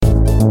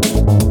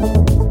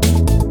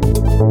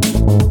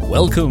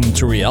Welcome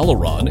to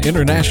Rialaron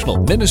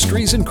International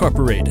Ministries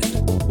Incorporated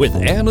with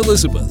Anne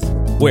Elizabeth,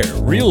 where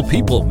real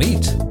people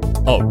meet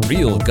a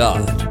real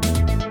God.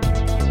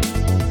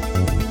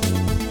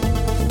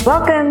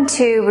 Welcome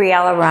to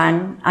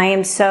Rialaron. I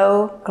am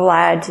so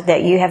glad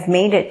that you have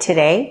made it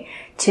today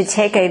to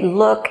take a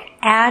look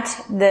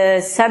at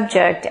the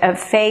subject of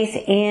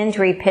faith and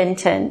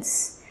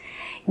repentance.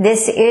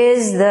 This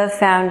is the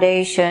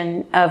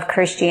foundation of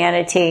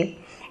Christianity,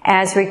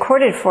 as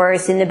recorded for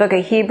us in the book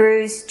of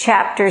Hebrews,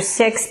 chapter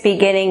 6,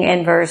 beginning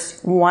in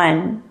verse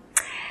 1.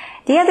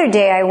 The other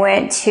day I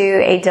went to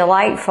a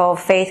delightful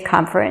faith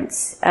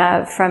conference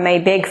from a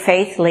big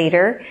faith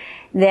leader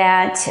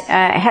that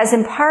has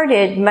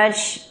imparted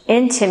much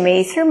into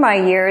me through my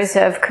years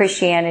of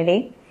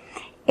Christianity.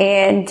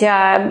 And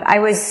I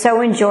was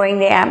so enjoying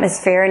the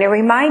atmosphere, and it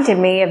reminded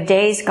me of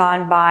days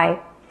gone by.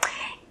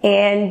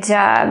 And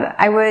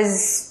I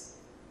was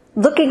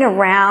looking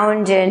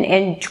around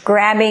and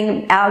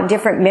grabbing out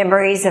different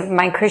memories of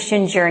my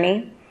Christian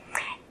journey.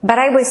 But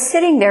I was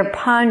sitting there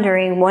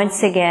pondering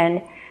once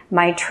again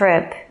my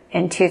trip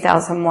in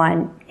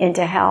 2001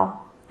 into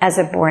hell as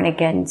a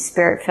born-again,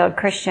 Spirit-filled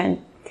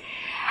Christian.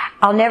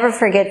 I'll never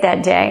forget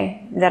that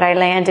day that I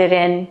landed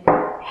in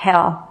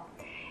hell.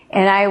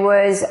 And I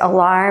was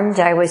alarmed,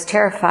 I was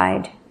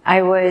terrified,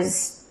 I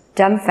was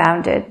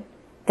dumbfounded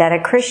that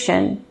a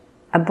Christian,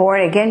 a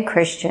born-again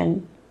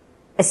Christian,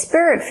 a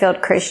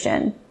Spirit-filled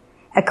Christian,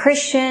 a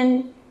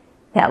Christian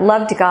that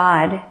loved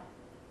God,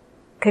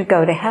 could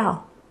go to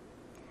hell.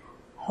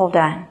 Hold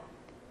on.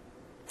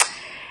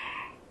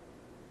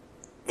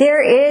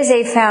 There is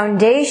a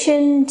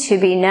foundation to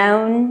be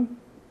known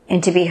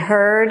and to be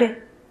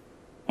heard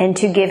and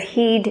to give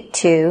heed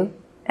to,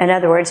 in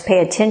other words, pay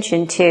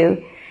attention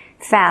to,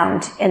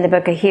 found in the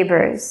book of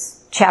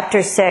Hebrews,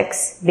 chapter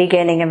 6,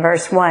 beginning in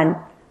verse 1.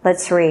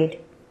 Let's read.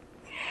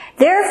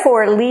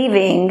 Therefore,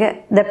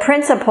 leaving the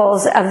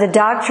principles of the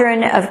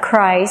doctrine of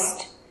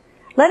Christ,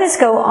 let us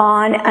go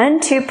on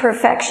unto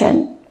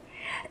perfection,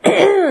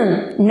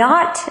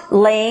 not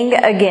laying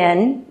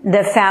again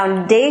the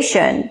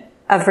foundation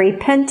of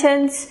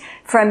repentance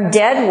from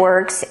dead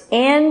works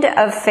and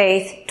of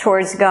faith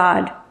towards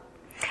God,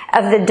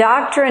 of the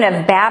doctrine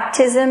of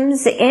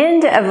baptisms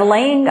and of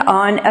laying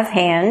on of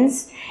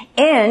hands,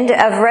 and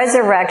of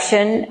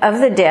resurrection of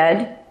the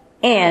dead,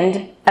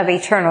 and of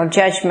eternal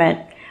judgment.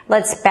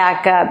 Let's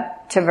back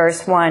up to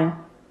verse 1.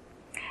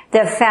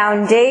 The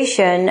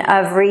foundation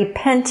of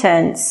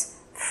repentance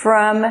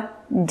from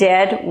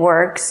dead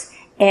works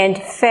and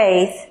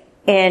faith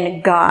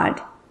in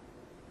God.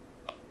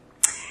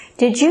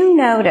 Did you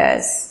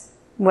notice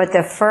what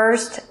the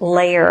first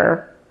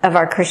layer of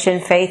our Christian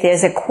faith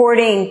is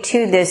according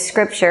to this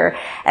scripture,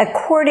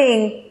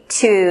 according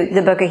to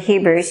the book of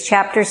Hebrews,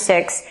 chapter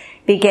 6,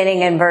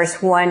 beginning in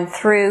verse 1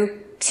 through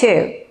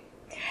 2?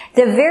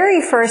 The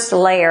very first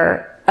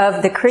layer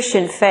of the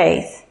Christian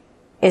faith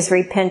is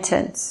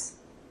repentance.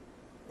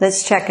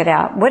 Let's check it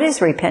out. What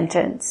is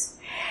repentance?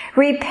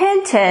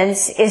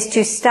 Repentance is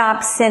to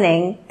stop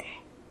sinning,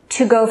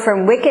 to go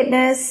from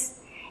wickedness,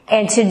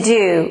 and to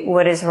do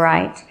what is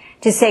right.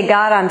 To say,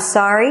 God, I'm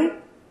sorry.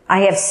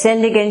 I have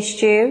sinned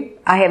against you.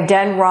 I have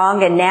done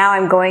wrong, and now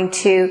I'm going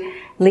to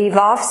leave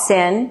off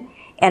sin,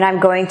 and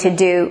I'm going to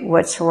do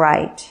what's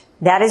right.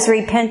 That is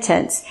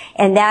repentance,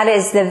 and that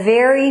is the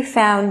very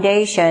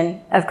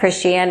foundation of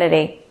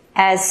Christianity,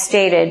 as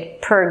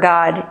stated per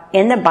God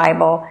in the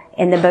Bible,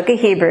 in the book of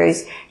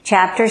Hebrews,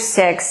 chapter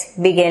 6,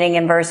 beginning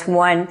in verse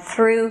 1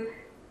 through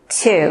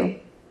 2.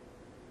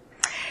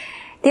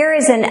 There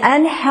is an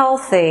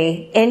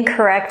unhealthy,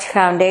 incorrect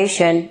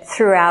foundation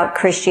throughout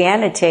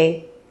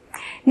Christianity.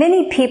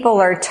 Many people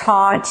are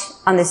taught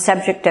on the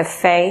subject of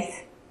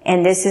faith,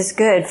 and this is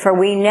good, for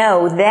we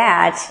know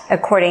that,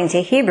 according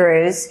to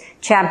Hebrews,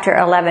 chapter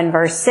 11,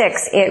 verse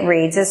 6, it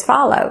reads as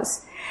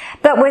follows.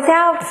 But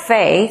without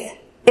faith,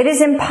 it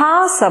is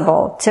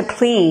impossible to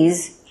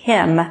please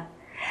Him.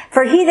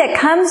 For he that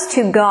comes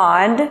to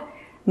God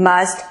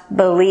must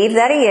believe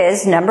that He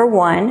is, number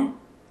one,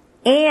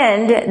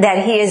 and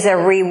that He is a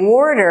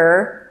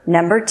rewarder,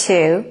 number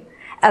two,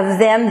 of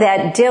them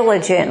that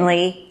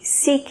diligently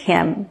seek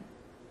Him.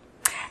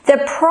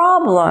 The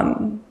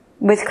problem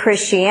with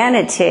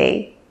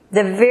Christianity,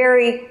 the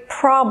very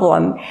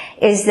problem,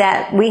 is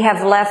that we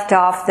have left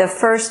off the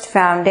first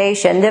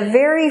foundation, the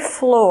very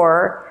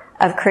floor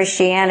of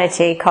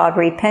Christianity, called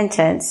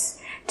repentance,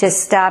 to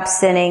stop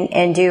sinning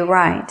and do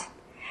right.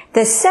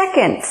 The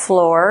second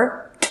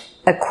floor,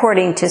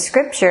 according to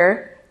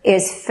Scripture,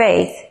 is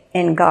faith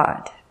in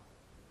God.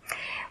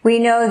 We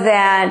know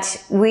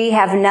that we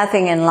have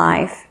nothing in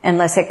life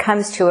unless it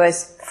comes to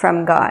us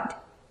from God.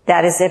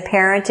 That is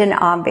apparent and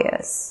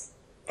obvious.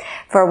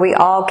 For we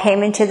all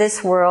came into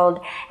this world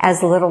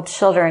as little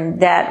children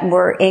that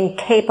were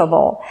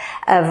incapable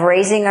of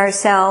raising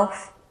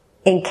ourselves,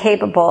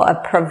 incapable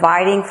of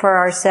providing for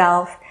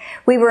ourselves.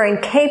 We were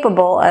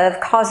incapable of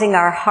causing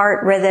our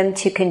heart rhythm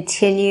to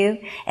continue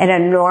in a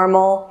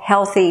normal,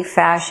 healthy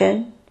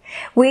fashion.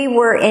 We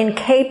were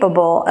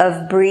incapable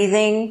of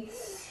breathing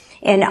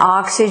in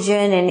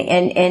oxygen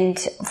and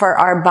for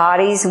our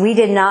bodies. We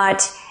did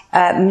not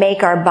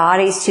make our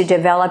bodies to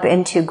develop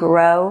and to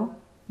grow.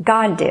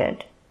 God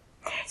did.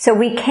 So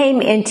we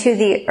came into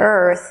the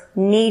earth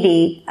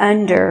needy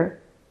under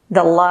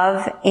the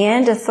love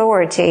and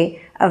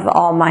authority of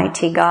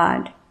Almighty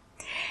God.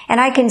 And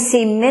I can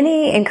see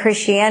many in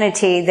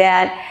Christianity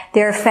that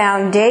their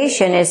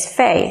foundation is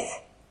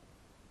faith,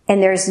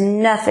 and there's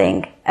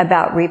nothing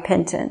about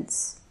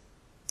repentance.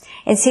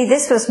 And see,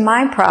 this was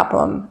my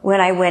problem when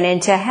I went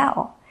into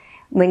hell.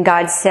 When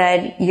God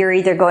said, you're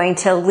either going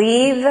to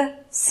leave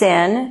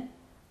sin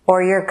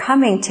or you're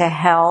coming to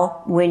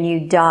hell when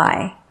you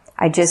die.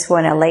 I just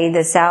want to lay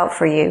this out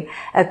for you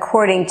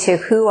according to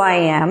who I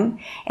am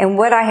and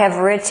what I have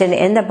written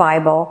in the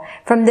Bible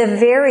from the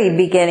very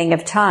beginning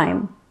of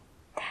time,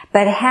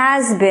 but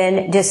has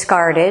been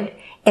discarded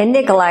and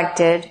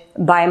neglected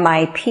by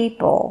my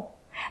people.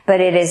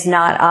 But it is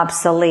not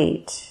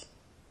obsolete.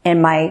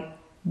 And my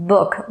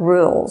book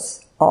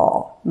rules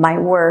all. My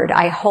word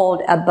I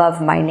hold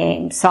above my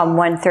name. Psalm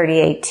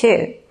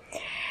 138:2.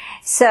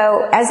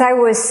 So as I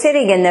was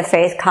sitting in the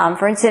faith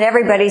conference and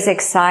everybody's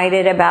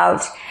excited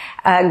about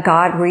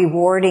God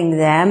rewarding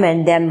them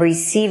and them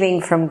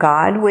receiving from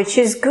God, which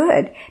is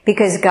good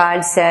because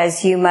God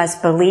says you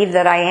must believe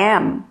that I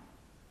am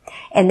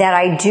and that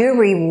I do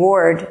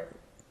reward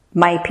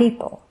my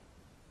people.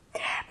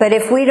 But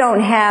if we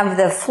don't have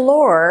the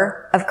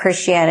floor of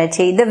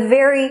Christianity, the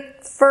very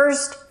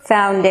first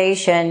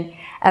foundation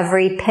of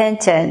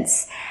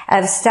repentance,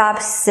 of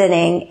stop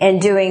sinning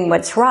and doing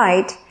what's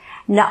right,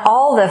 now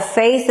all the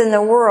faith in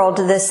the world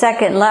to the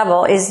second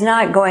level is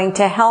not going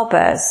to help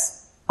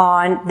us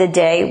on the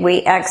day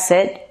we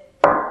exit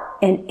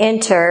and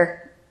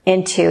enter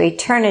into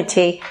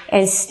eternity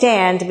and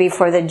stand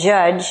before the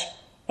judge,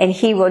 and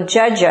he will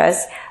judge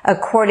us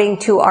according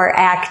to our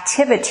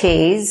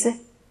activities,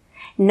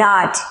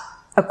 not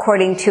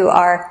according to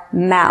our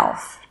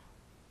mouth.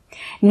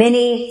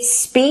 Many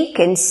speak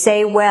and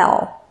say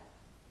well,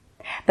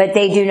 but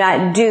they do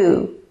not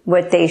do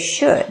what they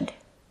should.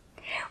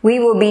 We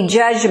will be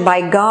judged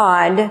by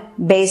God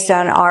based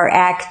on our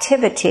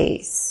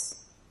activities,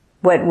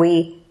 what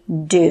we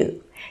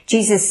do.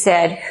 Jesus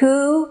said,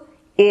 who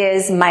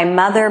is my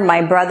mother,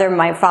 my brother,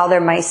 my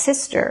father, my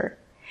sister?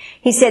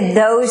 He said,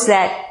 those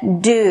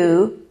that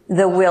do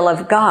the will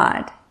of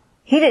God.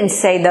 He didn't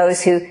say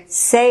those who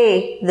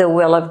say the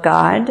will of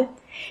God.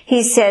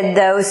 He said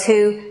those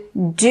who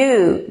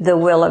do the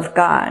will of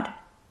God.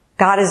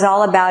 God is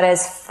all about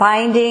us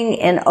finding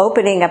and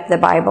opening up the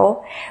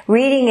Bible,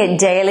 reading it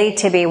daily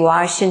to be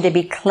washed and to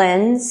be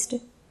cleansed,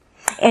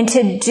 and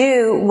to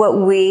do what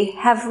we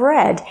have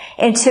read,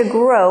 and to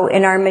grow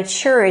in our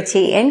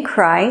maturity in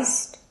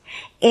Christ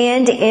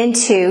and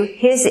into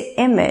His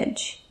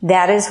image.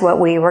 That is what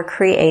we were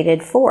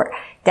created for.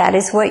 That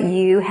is what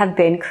you have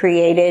been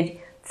created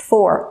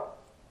for.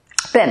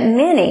 But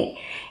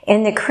many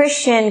in the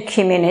Christian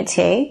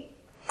community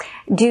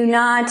do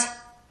not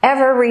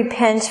ever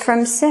repent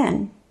from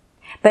sin,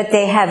 but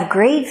they have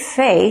great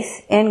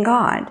faith in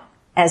God,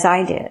 as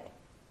I did.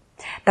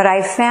 But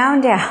I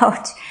found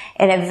out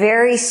in a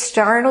very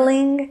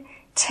startling,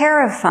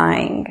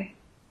 terrifying,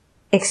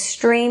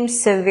 extreme,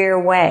 severe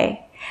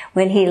way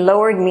when He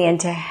lowered me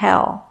into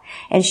hell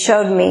and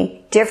showed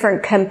me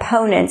different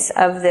components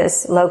of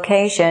this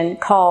location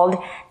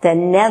called the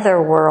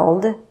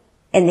netherworld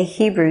in the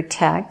Hebrew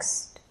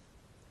text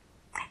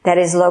that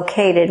is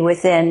located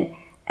within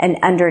and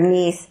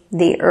underneath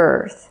the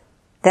earth,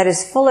 that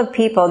is full of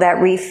people that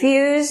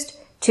refused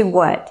to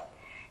what?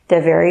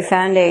 The very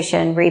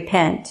foundation,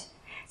 repent,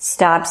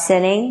 stop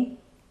sinning,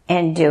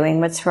 and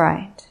doing what's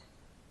right.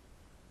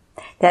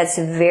 That's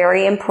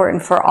very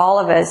important for all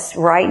of us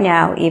right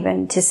now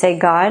even to say,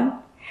 God,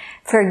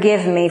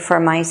 forgive me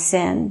for my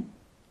sin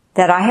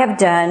that I have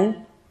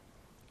done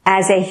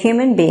as a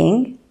human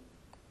being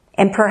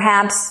and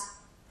perhaps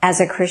as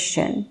a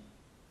Christian.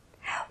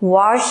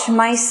 Wash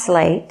my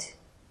slate.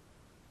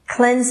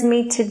 Cleanse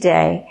me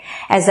today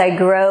as I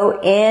grow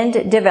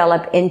and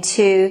develop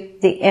into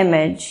the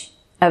image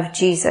of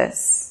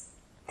Jesus.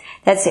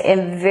 That's a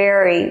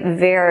very,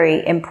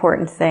 very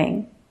important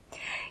thing.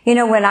 You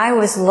know, when I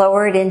was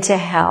lowered into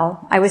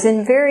hell, I was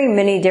in very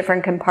many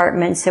different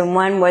compartments, and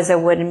one was a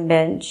wooden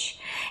bench.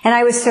 And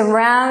I was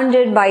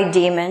surrounded by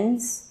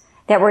demons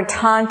that were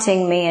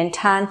taunting me and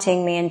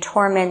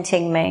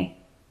tormenting me.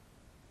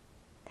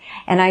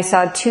 And I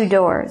saw two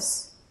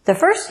doors. The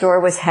first door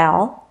was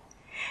hell.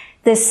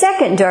 The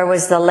second door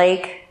was the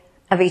lake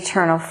of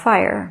eternal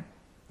fire.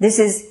 This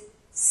is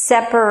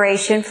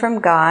separation from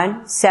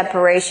God,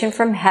 separation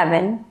from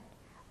heaven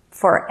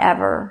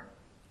forever,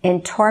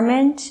 in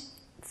torment,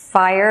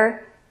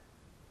 fire,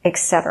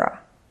 etc.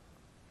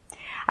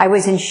 I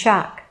was in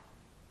shock.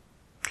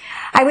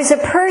 I was a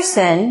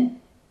person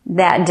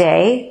that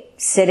day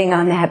sitting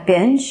on that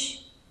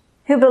bench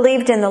who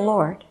believed in the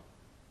Lord.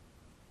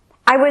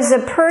 I was a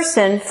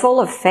person full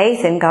of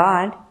faith in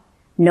God,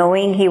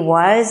 knowing He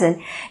was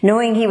and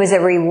knowing He was a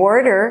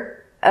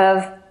rewarder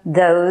of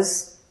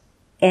those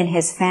in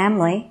His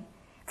family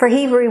for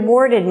he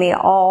rewarded me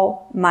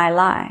all my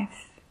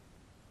life.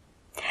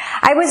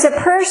 I was a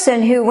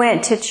person who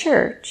went to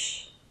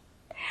church.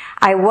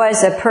 I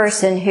was a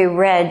person who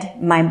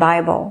read my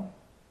Bible.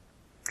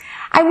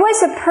 I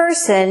was a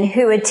person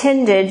who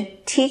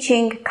attended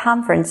teaching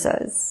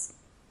conferences.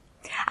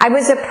 I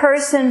was a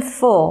person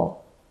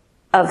full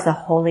of the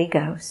Holy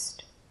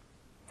Ghost.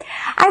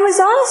 I was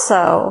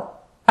also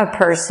a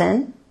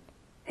person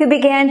who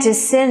began to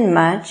sin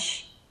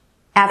much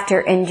after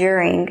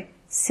enduring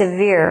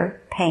severe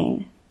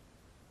pain.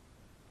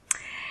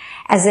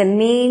 As a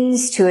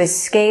means to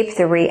escape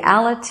the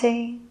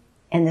reality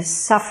and the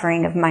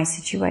suffering of my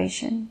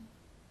situation.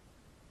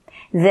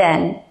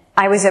 Then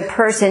I was a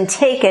person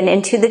taken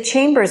into the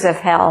chambers of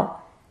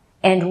hell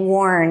and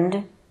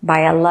warned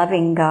by a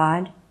loving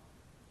God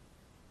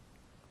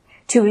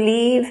to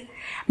leave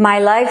my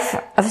life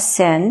of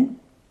sin,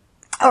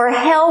 or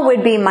hell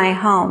would be my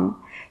home,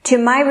 to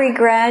my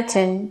regret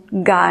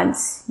and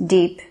God's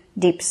deep,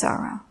 deep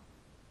sorrow.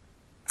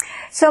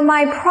 So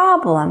my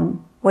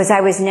problem was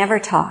I was never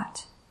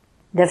taught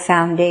the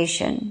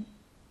foundation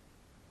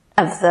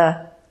of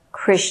the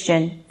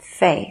Christian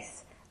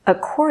faith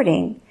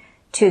according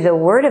to the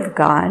Word of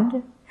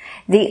God,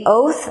 the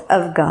oath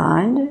of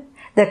God,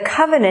 the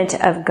covenant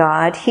of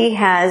God He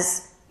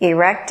has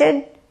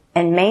erected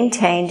and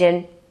maintained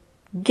and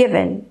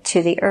given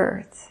to the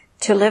earth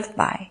to live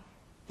by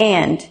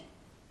and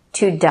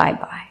to die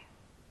by.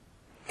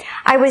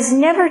 I was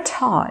never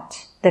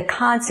taught the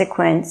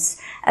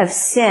consequence of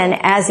sin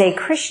as a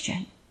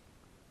Christian.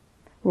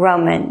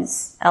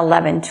 Romans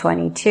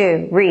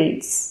 11:22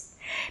 reads,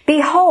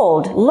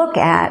 "Behold, look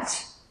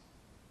at,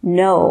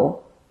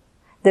 know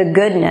the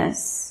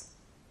goodness,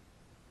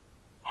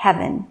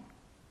 heaven."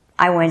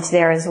 I went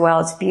there as well.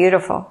 It's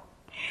beautiful.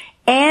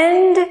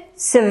 And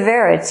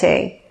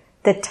severity,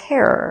 the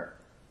terror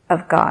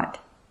of God.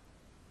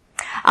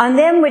 On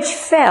them which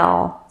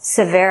fell,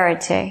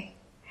 severity.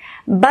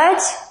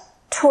 But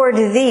toward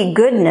thee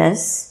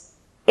goodness,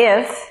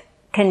 if,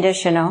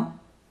 conditional,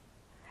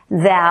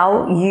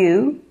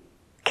 you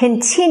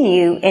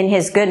continue in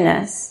his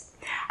goodness.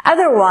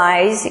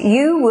 Otherwise,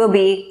 you will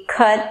be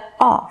cut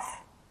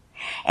off.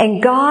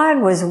 And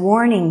God was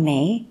warning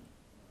me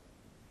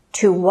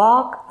to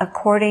walk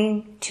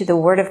according to the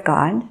Word of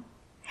God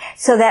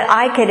so that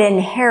I could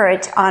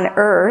inherit on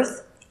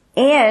earth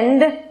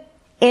and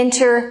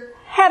enter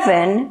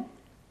heaven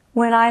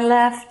when I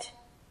left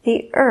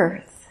the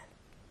earth.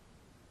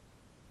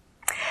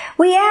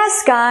 We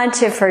ask God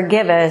to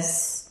forgive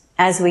us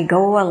as we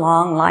go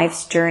along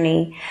life's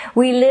journey.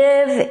 We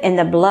live in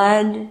the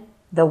blood,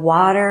 the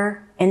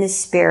water, and the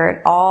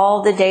Spirit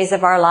all the days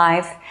of our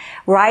life,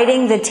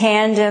 riding the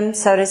tandem,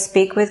 so to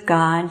speak, with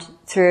God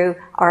through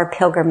our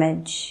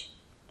pilgrimage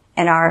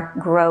and our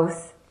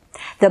growth.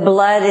 The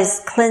blood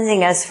is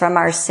cleansing us from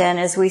our sin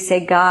as we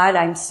say, God,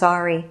 I'm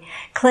sorry.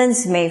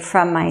 Cleanse me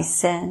from my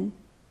sin.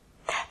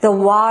 The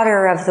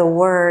water of the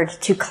Word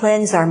to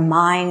cleanse our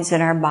minds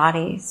and our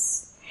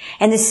bodies.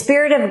 And the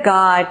Spirit of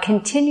God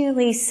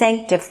continually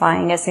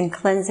sanctifying us and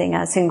cleansing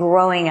us and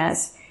growing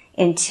us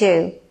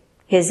into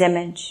His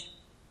image.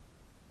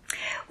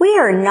 We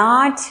are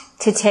not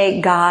to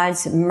take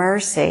God's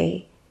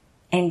mercy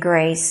and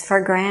grace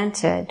for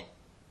granted.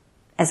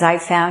 As I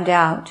found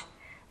out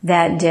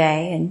that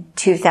day in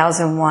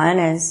 2001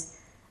 as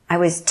I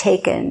was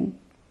taken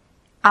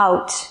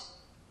out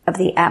of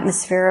the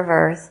atmosphere of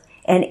earth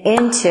and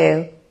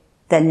into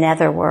the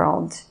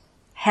netherworld.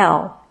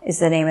 Hell is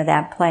the name of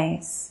that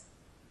place.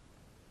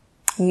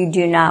 You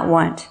do not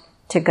want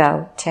to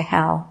go to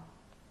hell.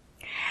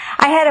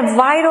 I had a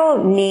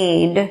vital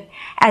need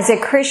as a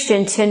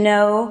Christian to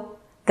know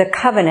the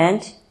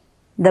covenant,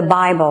 the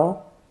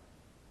Bible,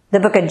 the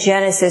book of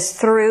Genesis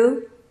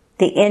through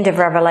the end of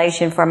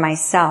Revelation for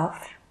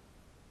myself.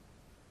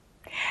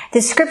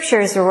 The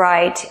scriptures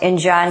write in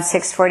John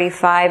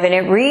 6:45, and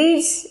it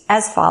reads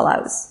as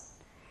follows.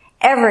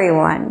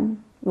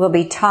 Everyone will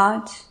be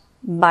taught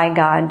by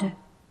God.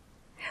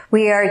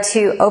 We are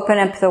to open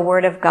up the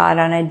Word of God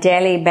on a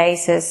daily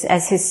basis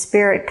as His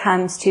Spirit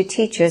comes to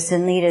teach us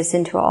and lead us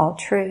into all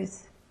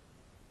truth.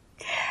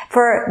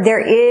 For there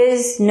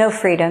is no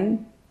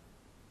freedom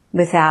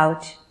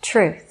without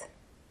truth.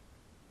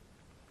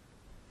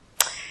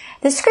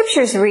 The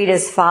scriptures read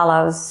as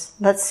follows.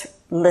 Let's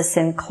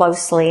listen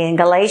closely. In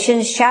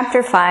Galatians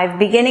chapter 5,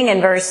 beginning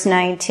in verse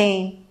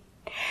 19.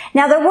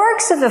 Now the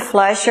works of the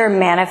flesh are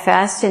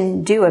manifest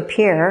and do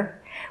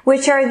appear,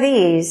 which are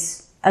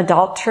these: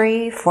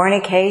 adultery,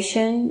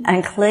 fornication,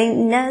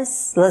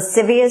 uncleanness,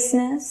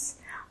 lasciviousness,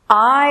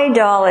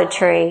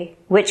 idolatry,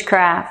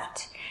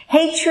 witchcraft,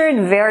 hatred,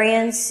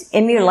 variance,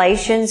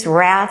 emulations,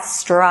 wrath,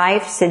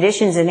 strife,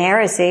 seditions, and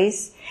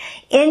heresies,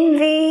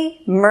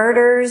 envy,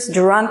 murders,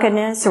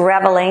 drunkenness,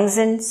 revelings,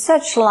 and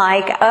such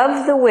like,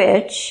 of the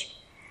which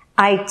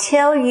I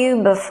tell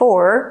you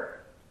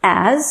before,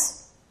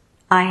 as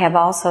I have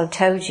also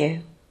told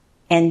you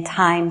in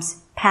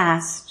times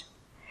past,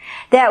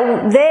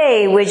 that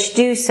they which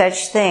do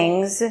such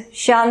things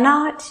shall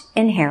not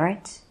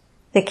inherit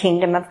the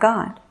kingdom of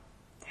God.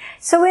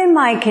 So in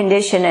my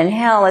condition in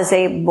hell as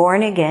a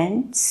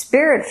born-again,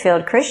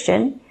 Spirit-filled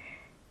Christian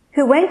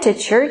who went to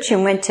church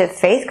and went to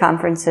faith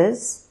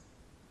conferences,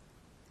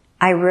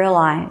 I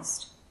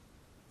realized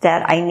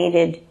that I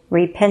needed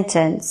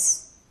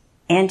repentance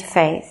and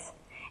faith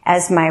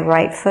as my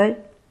right foot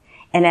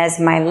and as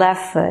my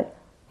left foot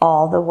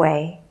all the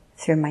way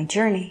through my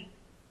journey.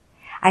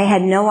 I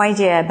had no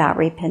idea about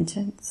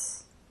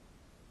repentance.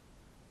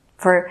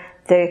 For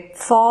the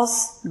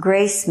false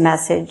grace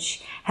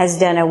message has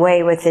done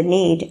away with the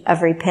need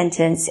of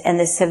repentance and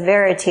the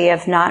severity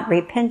of not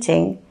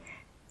repenting.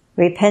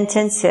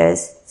 Repentance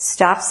is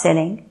stop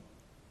sinning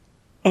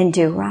and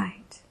do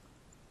right.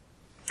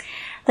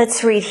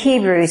 Let's read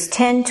Hebrews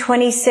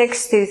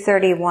 10:26 through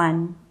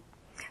 31.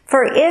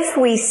 For if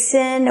we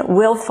sin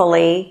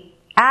willfully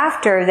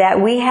after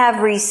that we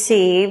have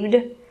received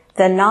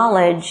the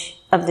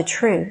knowledge of the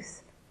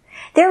truth,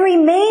 there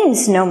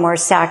remains no more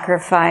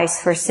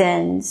sacrifice for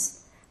sins,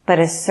 but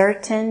a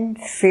certain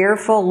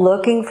fearful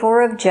looking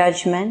for of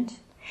judgment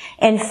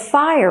and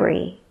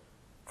fiery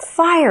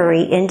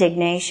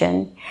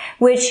indignation,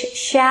 which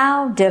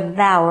shall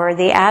devour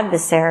the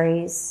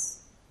adversaries.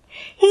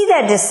 He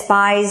that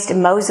despised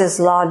Moses'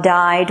 law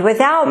died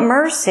without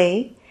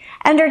mercy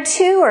under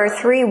 2 or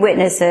 3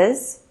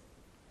 witnesses.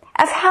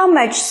 Of how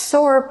much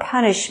sore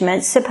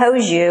punishment,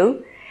 suppose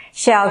you,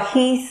 shall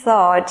he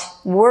thought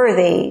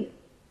worthy,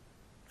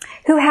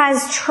 who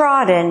has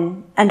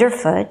trodden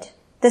underfoot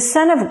the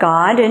Son of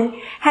God, and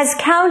has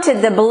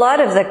counted the blood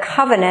of the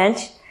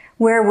covenant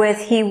wherewith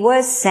he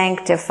was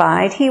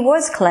sanctified, he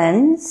was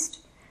cleansed,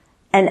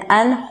 an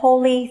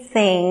unholy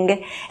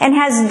thing, and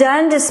has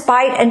done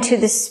despite unto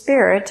the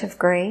Spirit of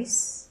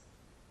grace.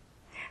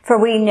 For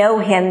we know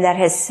him that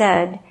has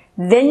said,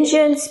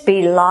 vengeance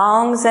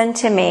belongs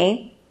unto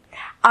me,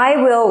 I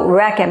will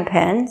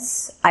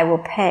recompense, I will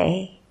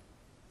pay,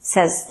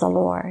 says the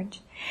Lord.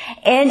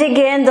 And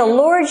again, the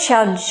Lord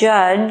shall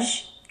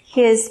judge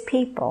his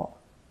people.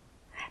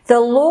 The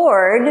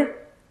Lord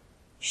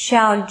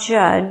shall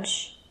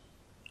judge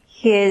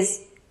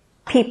his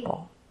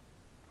people.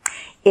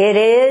 It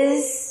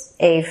is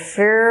a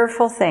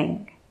fearful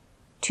thing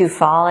to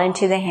fall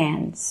into the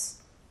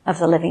hands of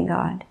the living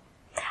God.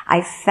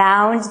 I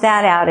found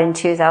that out in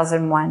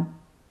 2001.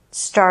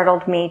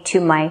 Startled me to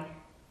my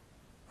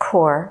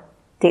core,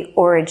 the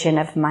origin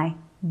of my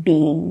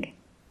being.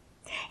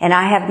 And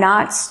I have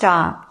not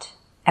stopped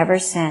ever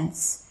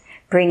since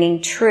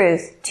bringing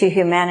truth to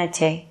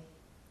humanity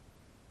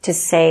to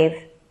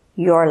save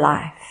your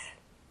life.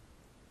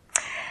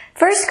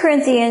 1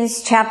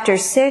 Corinthians chapter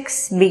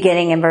 6,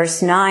 beginning in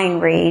verse 9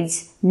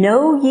 reads,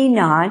 know ye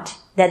not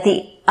that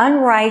the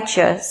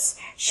unrighteous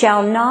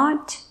shall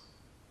not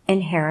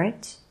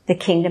inherit the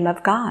kingdom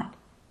of God?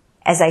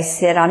 As I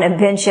sit on a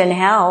bench in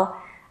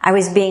hell, I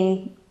was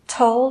being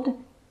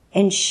told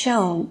and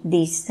shown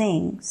these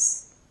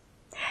things.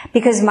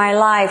 Because my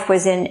life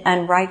was in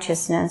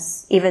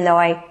unrighteousness, even though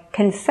I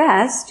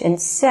confessed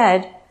and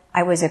said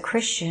I was a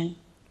Christian,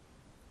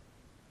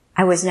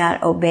 I was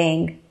not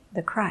obeying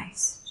the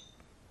Christ.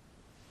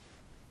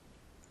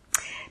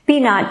 Be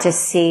not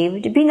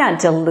deceived, be not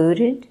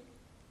deluded.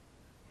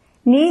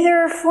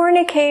 Neither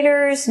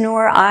fornicators,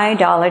 nor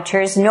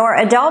idolaters, nor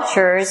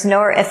adulterers,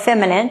 nor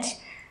effeminate,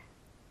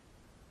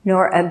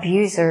 nor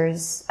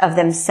abusers of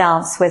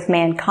themselves with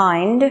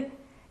mankind,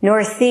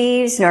 nor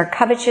thieves, nor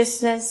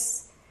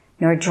covetousness,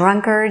 nor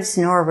drunkards,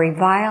 nor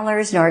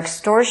revilers, nor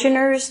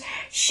extortioners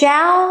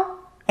shall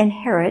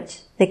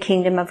inherit the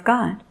kingdom of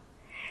God.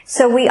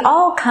 So we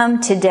all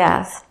come to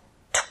death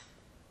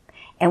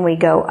and we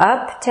go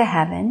up to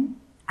heaven.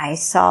 I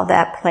saw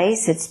that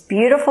place. It's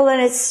beautiful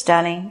and it's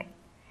stunning.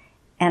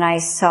 And I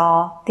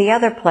saw the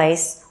other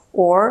place,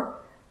 or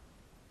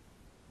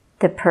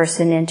the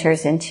person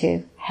enters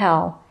into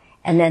hell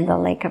and then the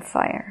lake of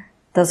fire.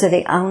 Those are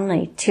the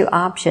only 2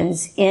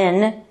 options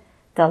in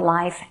the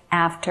life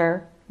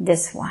after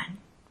this one.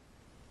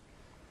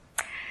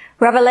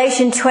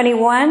 Revelation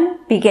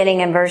 21, beginning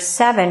in verse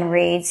 7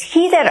 reads,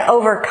 he that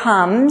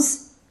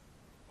overcomes,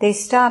 they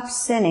stop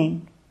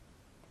sinning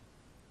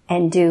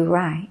and do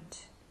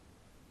right.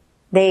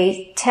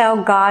 They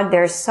tell God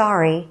they're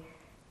sorry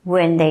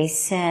when they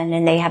sin,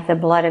 and they have the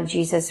blood of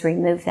Jesus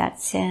remove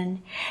that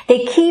sin.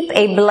 They keep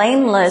a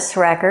blameless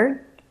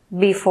record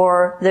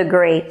before the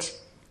great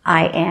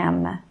I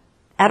am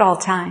at all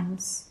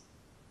times.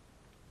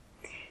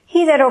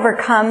 He that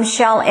overcomes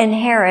shall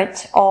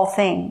inherit all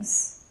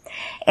things.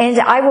 And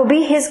I will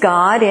be his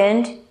God,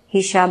 and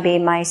he shall be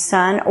my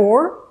son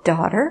or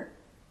daughter.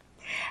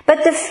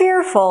 But the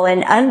fearful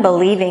and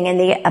unbelieving and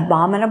the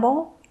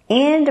abominable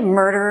and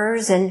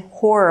murderers and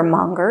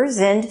whoremongers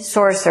and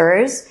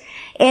sorcerers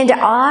and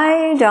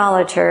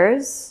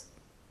idolaters,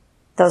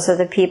 those are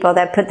the people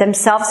that put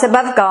themselves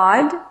above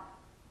God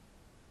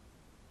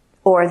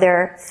or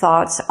their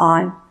thoughts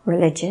on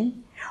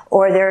religion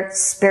or their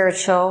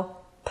spiritual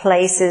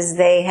places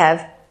they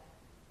have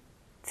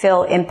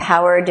feel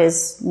empowered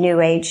as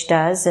New Age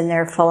does in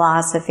their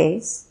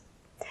philosophies.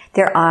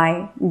 They're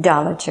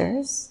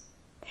idolaters.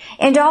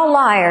 And all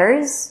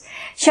liars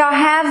shall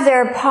have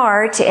their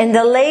part in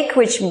the lake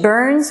which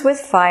burns with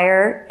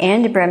fire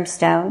and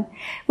brimstone,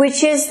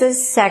 which is the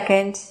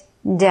second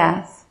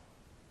death.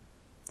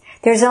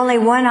 There's only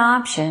one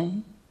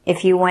option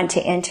if you want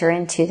to enter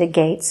into the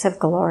gates of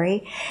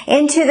glory,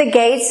 into the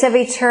gates of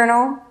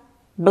eternal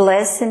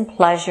bliss and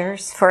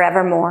pleasures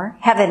forevermore.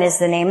 Heaven is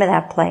the name of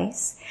that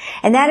place.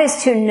 And that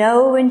is to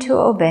know and to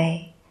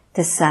obey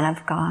the Son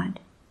of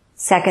God.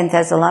 2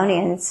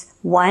 Thessalonians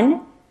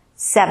 1,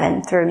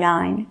 7 through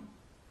 9.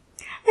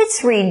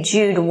 Let's read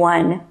Jude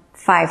 1,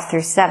 5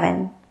 through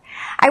 7.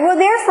 I will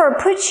therefore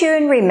put you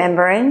in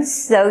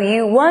remembrance, though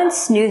you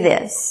once knew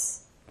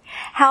this,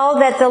 how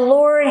that the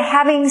Lord,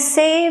 having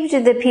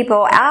saved the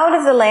people out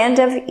of the land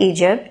of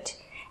Egypt,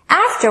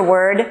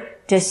 afterward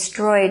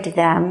destroyed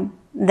them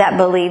that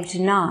believed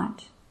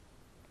not.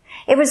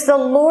 It was the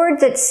Lord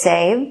that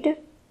saved.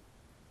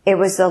 It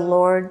was the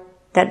Lord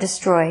that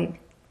destroyed.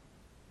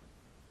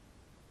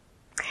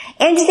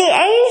 And the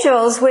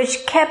angels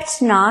which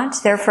kept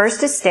not their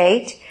first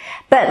estate,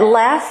 but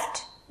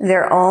left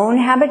their own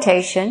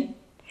habitation,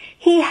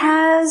 he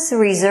has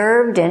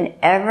reserved in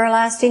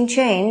everlasting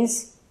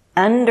chains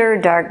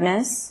under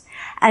darkness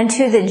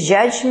unto the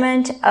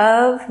judgment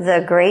of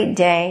the great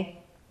day.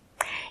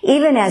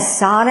 Even as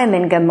Sodom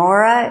and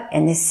Gomorrah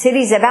and the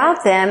cities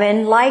about them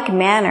in like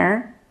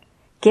manner,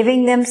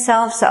 giving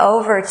themselves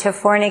over to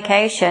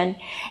fornication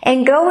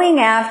and going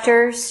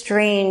after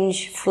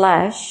strange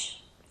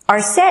flesh,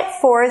 are set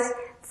forth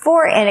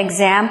for an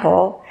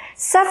example,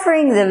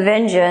 suffering the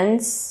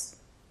vengeance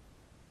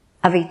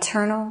of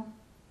eternal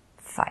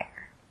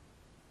fire.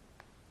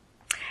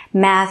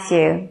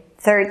 Matthew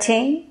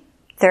 13,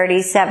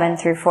 37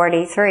 through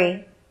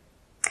 43.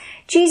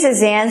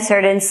 Jesus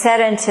answered and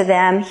said unto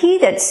them, He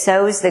that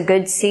sows the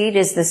good seed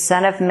is the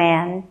Son of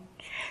Man.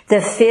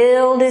 The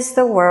field is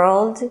the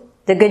world.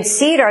 The good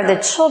seed are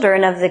the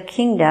children of the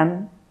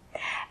kingdom.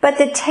 But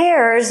the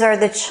tares are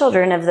the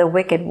children of the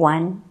wicked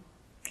one.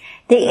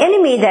 The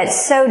enemy that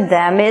sowed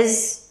them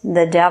is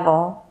the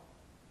devil.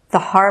 The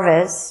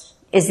harvest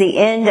is the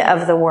end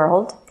of the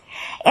world.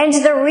 And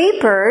the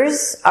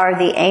reapers are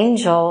the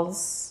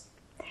angels.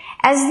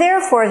 As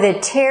therefore the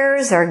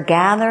tares are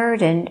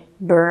gathered and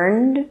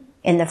burned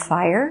in the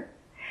fire,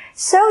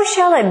 so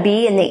shall it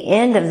be in the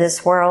end of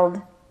this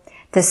world.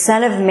 The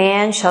Son of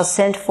Man shall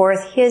send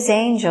forth his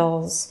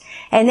angels,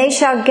 and they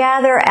shall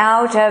gather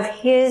out of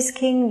his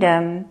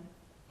kingdom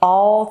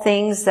all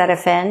things that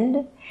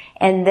offend,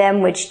 and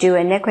them which do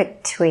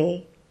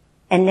iniquity.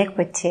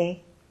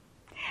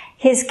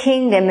 His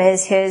kingdom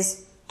is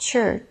his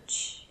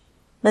church.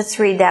 Let's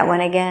read that one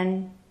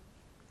again.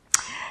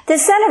 The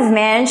Son of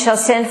Man shall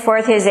send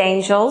forth his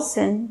angels,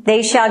 and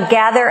they shall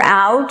gather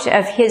out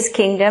of his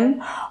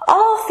kingdom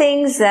all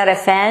things that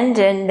offend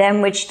and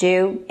them which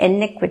do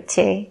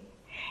iniquity,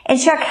 and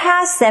shall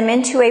cast them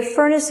into a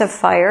furnace of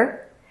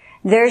fire.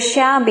 There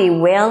shall be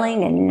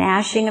wailing and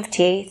gnashing of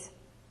teeth.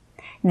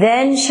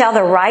 Then shall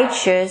the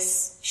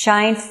righteous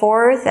shine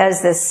forth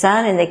as the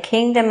sun in the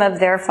kingdom of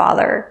their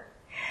Father.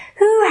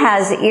 Who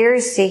has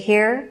ears to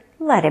hear,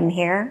 let him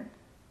hear.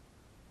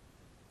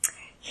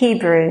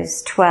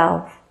 Hebrews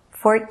 12,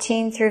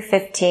 14 through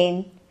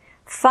 15.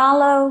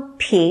 Follow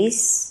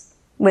peace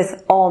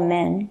with all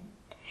men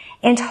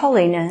and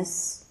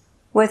holiness,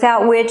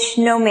 without which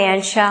no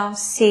man shall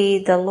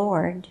see the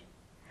Lord.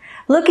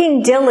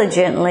 Looking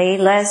diligently,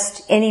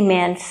 lest any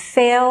man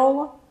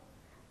fail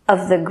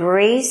of the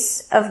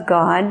grace of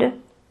God,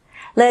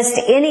 lest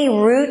any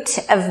root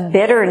of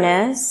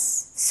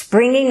bitterness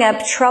springing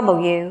up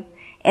trouble you,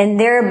 and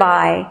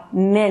thereby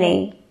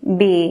many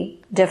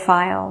be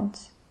defiled.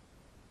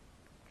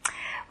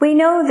 We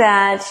know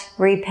that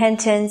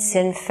repentance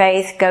and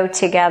faith go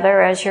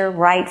together as your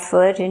right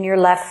foot and your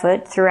left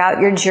foot throughout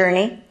your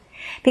journey,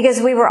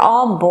 because we were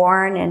all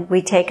born and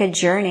we take a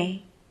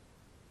journey.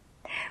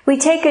 We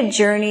take a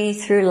journey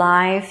through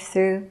life,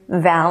 through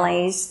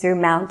valleys,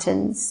 through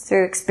mountains,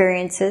 through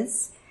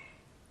experiences,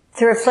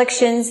 through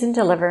afflictions and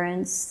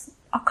deliverance.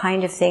 All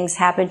kinds of things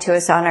happen to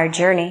us on our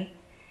journey.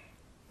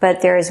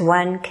 But there is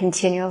one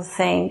continual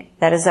thing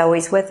that is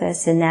always with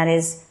us, and that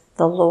is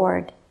the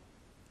Lord.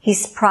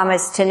 He's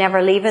promised to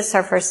never leave us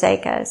or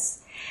forsake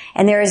us.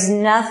 And there is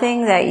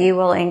nothing that you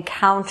will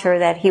encounter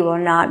that he will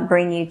not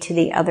bring you to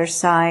the other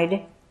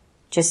side.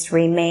 Just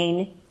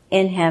remain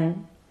in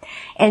him.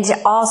 And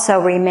to also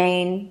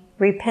remain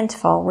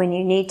repentful. When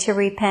you need to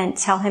repent,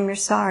 tell him you're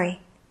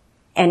sorry.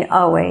 And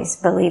always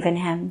believe in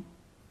him.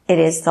 It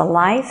is the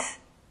life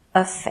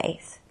of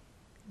faith.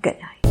 Good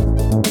night.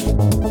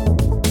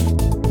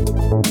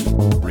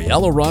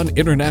 Rialaron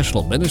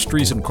International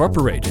Ministries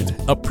Incorporated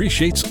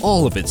appreciates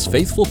all of its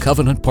faithful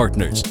covenant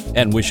partners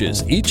and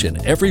wishes each and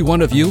every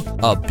one of you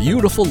a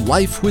beautiful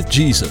life with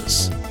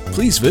Jesus.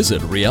 Please visit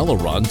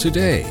Rialaron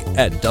today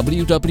at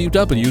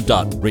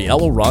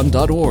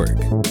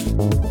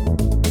www.rialaron.org.